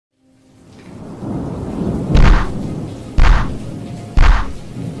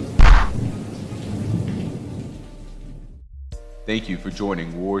Thank you for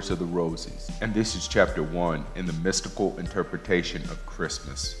joining Wars of the Roses, and this is Chapter 1 in the mystical interpretation of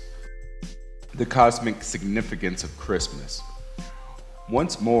Christmas. The cosmic significance of Christmas.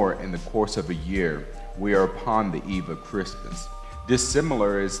 Once more in the course of a year, we are upon the eve of Christmas.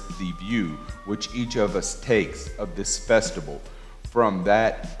 Dissimilar is the view which each of us takes of this festival from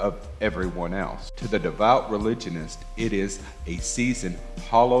that of everyone else. To the devout religionist, it is a season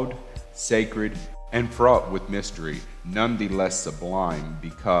hallowed, sacred, and fraught with mystery, none the less sublime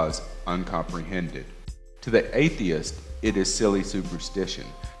because uncomprehended. To the atheist, it is silly superstition.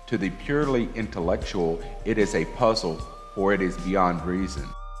 To the purely intellectual, it is a puzzle, for it is beyond reason.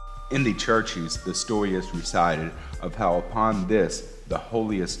 In the churches, the story is recited of how upon this, the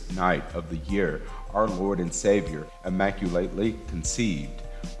holiest night of the year, our Lord and Savior, immaculately conceived,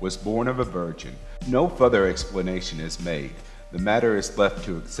 was born of a virgin. No further explanation is made. The matter is left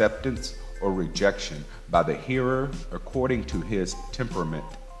to acceptance or rejection by the hearer according to his temperament.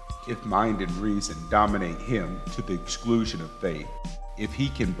 If mind and reason dominate him to the exclusion of faith, if he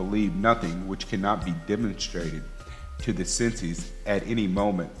can believe nothing which cannot be demonstrated to the senses at any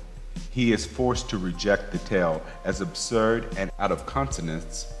moment, he is forced to reject the tale as absurd and out of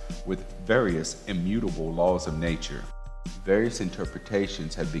consonance with various immutable laws of nature. Various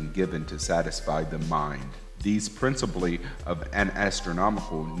interpretations have been given to satisfy the mind, these principally of an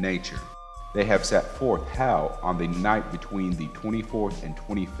astronomical nature. They have set forth how, on the night between the 24th and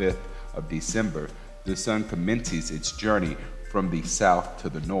 25th of December, the sun commences its journey from the south to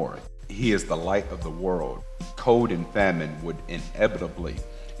the north. He is the light of the world. Cold and famine would inevitably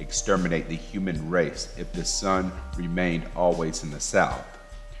exterminate the human race if the sun remained always in the south.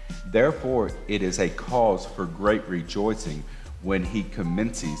 Therefore, it is a cause for great rejoicing when he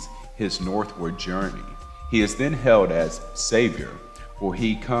commences his northward journey. He is then hailed as Savior, for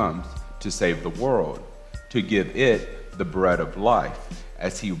he comes to save the world, to give it the bread of life,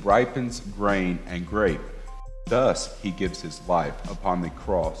 as he ripens grain and grape. Thus he gives his life upon the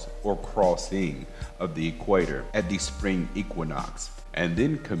cross or crossing of the equator at the spring equinox, and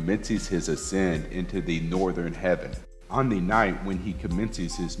then commences his ascent into the northern heaven. On the night when he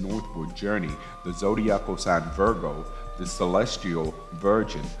commences his northward journey, the zodiacal sign Virgo, the celestial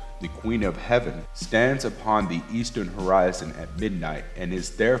Virgin, the Queen of Heaven, stands upon the eastern horizon at midnight and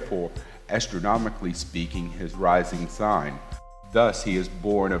is therefore, astronomically speaking, his rising sign. Thus he is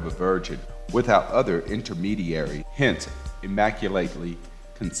born of a virgin, without other intermediary, hence immaculately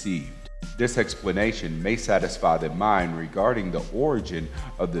conceived. This explanation may satisfy the mind regarding the origin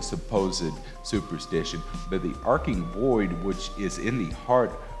of the supposed superstition, but the arcing void which is in the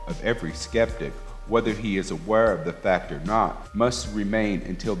heart of every skeptic, whether he is aware of the fact or not, must remain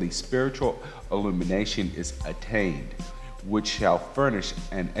until the spiritual illumination is attained, which shall furnish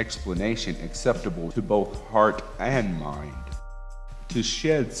an explanation acceptable to both heart and mind. To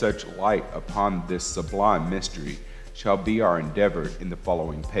shed such light upon this sublime mystery shall be our endeavor in the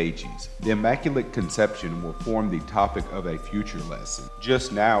following pages. The Immaculate Conception will form the topic of a future lesson.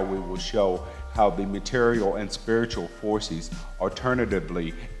 Just now we will show how the material and spiritual forces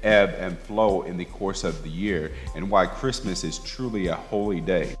alternatively ebb and flow in the course of the year, and why Christmas is truly a holy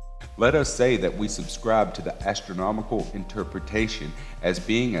day. Let us say that we subscribe to the astronomical interpretation as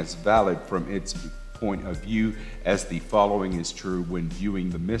being as valid from its point of view as the following is true when viewing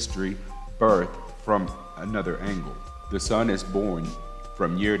the mystery, birth, from another angle. The sun is born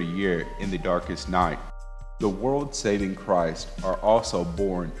from year to year in the darkest night. The world-saving Christ are also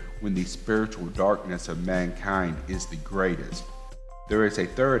born when the spiritual darkness of mankind is the greatest. There is a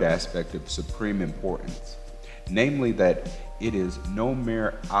third aspect of supreme importance, namely that it is no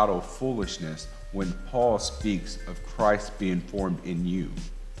mere idle foolishness when Paul speaks of Christ being formed in you.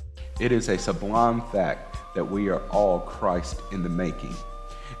 It is a sublime fact that we are all Christ in the making.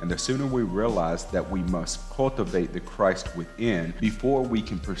 And the sooner we realize that we must cultivate the Christ within before we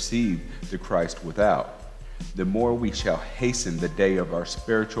can perceive the Christ without, the more we shall hasten the day of our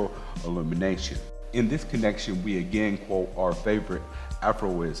spiritual illumination. In this connection, we again quote our favorite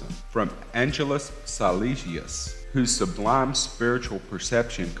aphorism from Angelus Silesius, whose sublime spiritual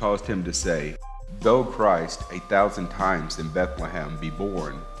perception caused him to say, "Though Christ 1,000 times in Bethlehem be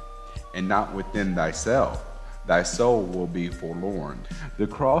born, and not within thyself, thy soul will be forlorn. The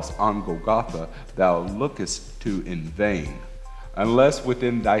cross on Golgotha thou lookest to in vain, unless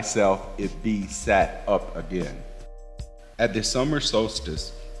within thyself it be sat up again." At the summer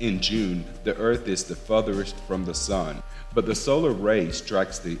solstice in June, the earth is the furthest from the sun, but the solar ray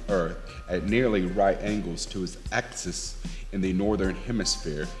strikes the earth at nearly right angles to its axis in the northern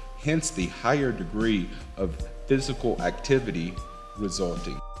hemisphere, hence the higher degree of physical activity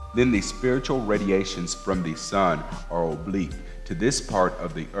resulting. Then the spiritual radiations from the sun are oblique to this part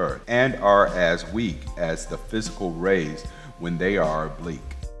of the earth and are as weak as the physical rays when they are oblique.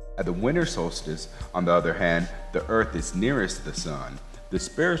 At the winter solstice, on the other hand, the earth is nearest the sun. The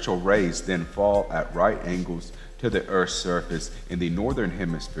spiritual rays then fall at right angles to the earth's surface in the northern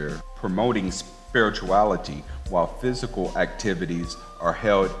hemisphere, promoting spirituality while physical activities are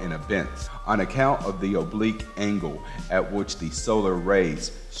held in abeyance on account of the oblique angle at which the solar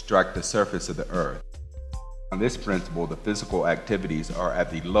rays strike the surface of the earth. On this principle, the physical activities are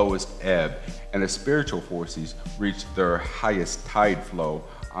at the lowest ebb and the spiritual forces reach their highest tide flow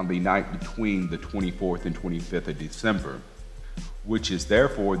on the night between the 24th and 25th of December, which is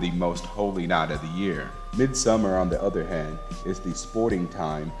therefore the most holy night of the year. Midsummer, on the other hand, is the sporting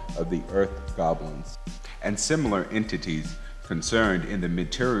time of the earth goblins and similar entities concerned in the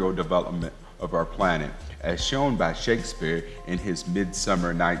material development of our planet, as shown by Shakespeare in his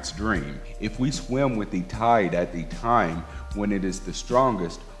Midsummer Night's Dream. If we swim with the tide at the time when it is the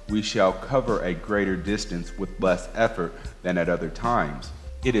strongest, we shall cover a greater distance with less effort than at other times.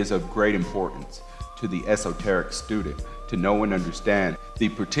 It is of great importance to the esoteric student to know and understand the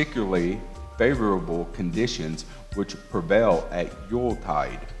particularly favorable conditions which prevail at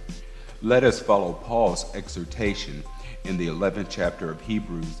Yuletide. Let us follow Paul's exhortation in the 11th chapter of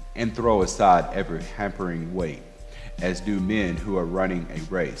Hebrews and throw aside every hampering weight, as do men who are running a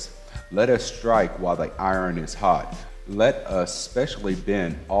race. Let us strike while the iron is hot. Let us specially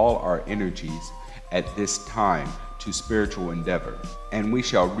bend all our energies at this time to spiritual endeavor, and we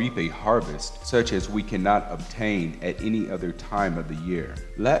shall reap a harvest such as we cannot obtain at any other time of the year.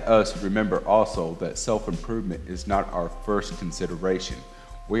 Let us remember also that self-improvement is not our first consideration.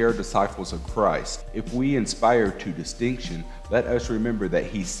 We are disciples of Christ. If we aspire to distinction, let us remember that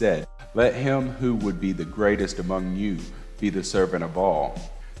he said, "Let him who would be the greatest among you be the servant of all."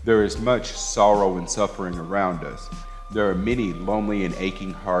 There is much sorrow and suffering around us. There are many lonely and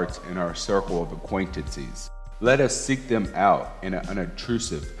aching hearts in our circle of acquaintances. Let us seek them out in an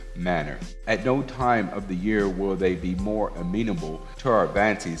unobtrusive manner. At no time of the year will they be more amenable to our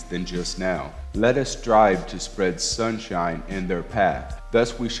advances than just now. Let us strive to spread sunshine in their path.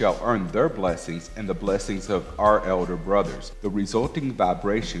 Thus we shall earn their blessings and the blessings of our elder brothers. The resulting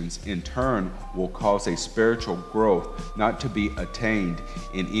vibrations in turn will cause a spiritual growth not to be attained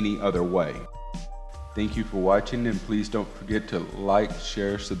in any other way. Thank you for watching, and please don't forget to like,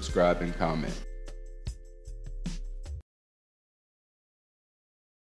 share, subscribe, and comment.